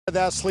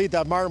That sleet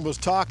that Martin was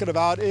talking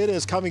about, it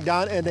is coming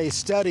down in a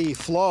steady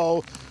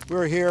flow.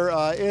 We're here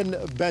in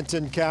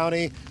Benton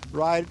County,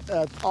 right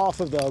off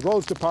of the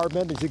roads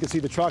department. As you can see,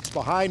 the trucks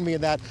behind me,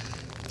 and that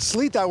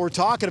sleet that we're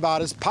talking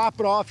about is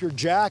popping off your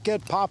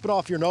jacket, popping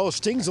off your nose,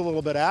 stings a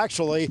little bit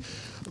actually.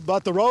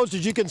 But the roads,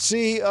 as you can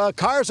see,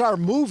 cars are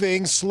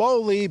moving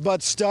slowly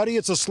but steady.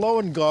 It's a slow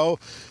and go.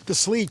 The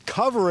sleet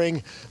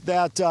covering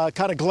that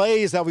kind of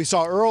glaze that we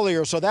saw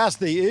earlier. So that's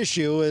the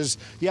issue, is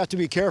you have to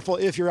be careful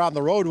if you're on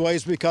the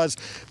roadways, because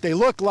they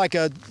look like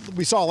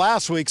we saw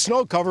last week,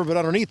 snow cover, but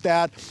underneath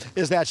that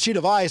is that sheet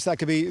of ice that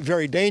could be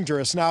very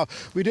dangerous. Now,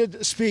 we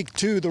did speak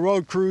to the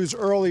road crews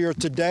earlier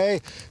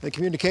today. The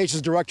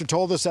communications director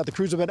told us that the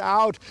crews have been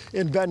out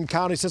in Benton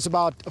County since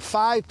about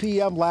 5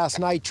 p.m. last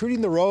night,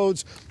 treating the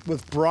roads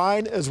with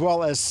brine as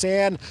well as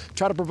sand,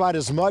 try to provide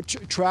as much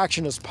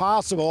traction as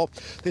possible.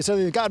 They said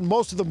they've gotten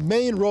most of the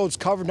main roads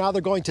covered. Now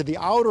they're going to the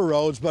outer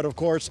roads, but of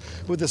course,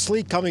 with the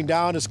sleet coming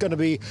down, it's going to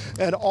be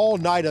an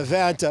all-night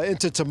event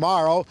into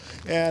tomorrow,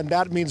 and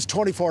that means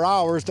 24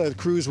 hours the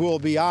crews will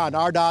be on.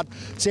 RDOT,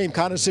 same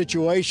kind of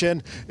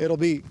situation. It'll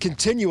be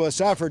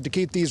continuous effort to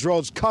keep these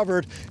roads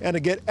covered and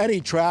to get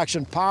any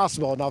traction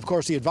possible. Now, of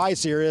course, the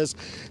advice here is,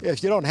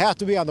 if you don't have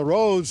to be on the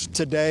roads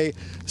today,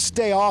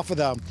 stay off of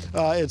them.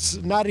 It's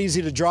not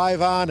easy to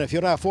drive on. If you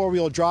don't have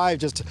four-wheel drive,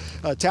 just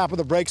tapping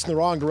the brakes in the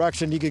wrong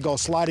direction, you could go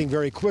sliding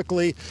very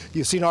quickly.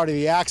 You've seen already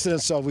the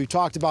accidents we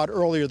talked about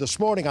earlier this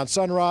morning on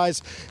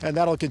Sunrise, and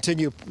that'll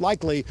continue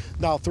likely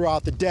now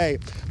throughout the day.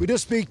 We did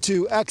speak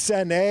to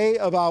XNA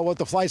about what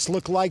the flights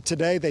look like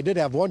today. They did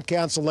have one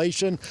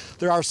cancellation.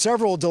 There are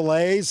several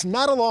delays,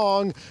 not a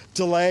long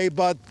delay,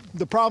 but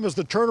the problem is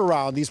the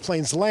turnaround. These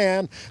planes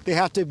land, they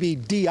have to be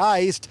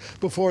de-iced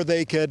before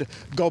they could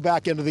go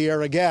back into the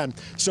air again.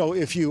 So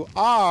if you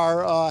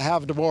are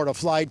having to board a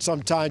flight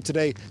sometime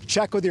today,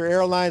 check with your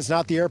airlines,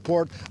 not the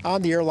airport,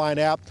 on the airline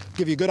app.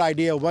 Give you a good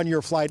idea when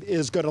your flight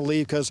is going to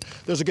leave, because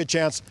there's a good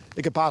chance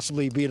it could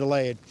possibly be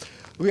delayed.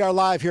 We are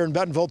live here in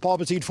Bentonville. Paul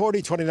Batiste,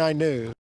 4029 News.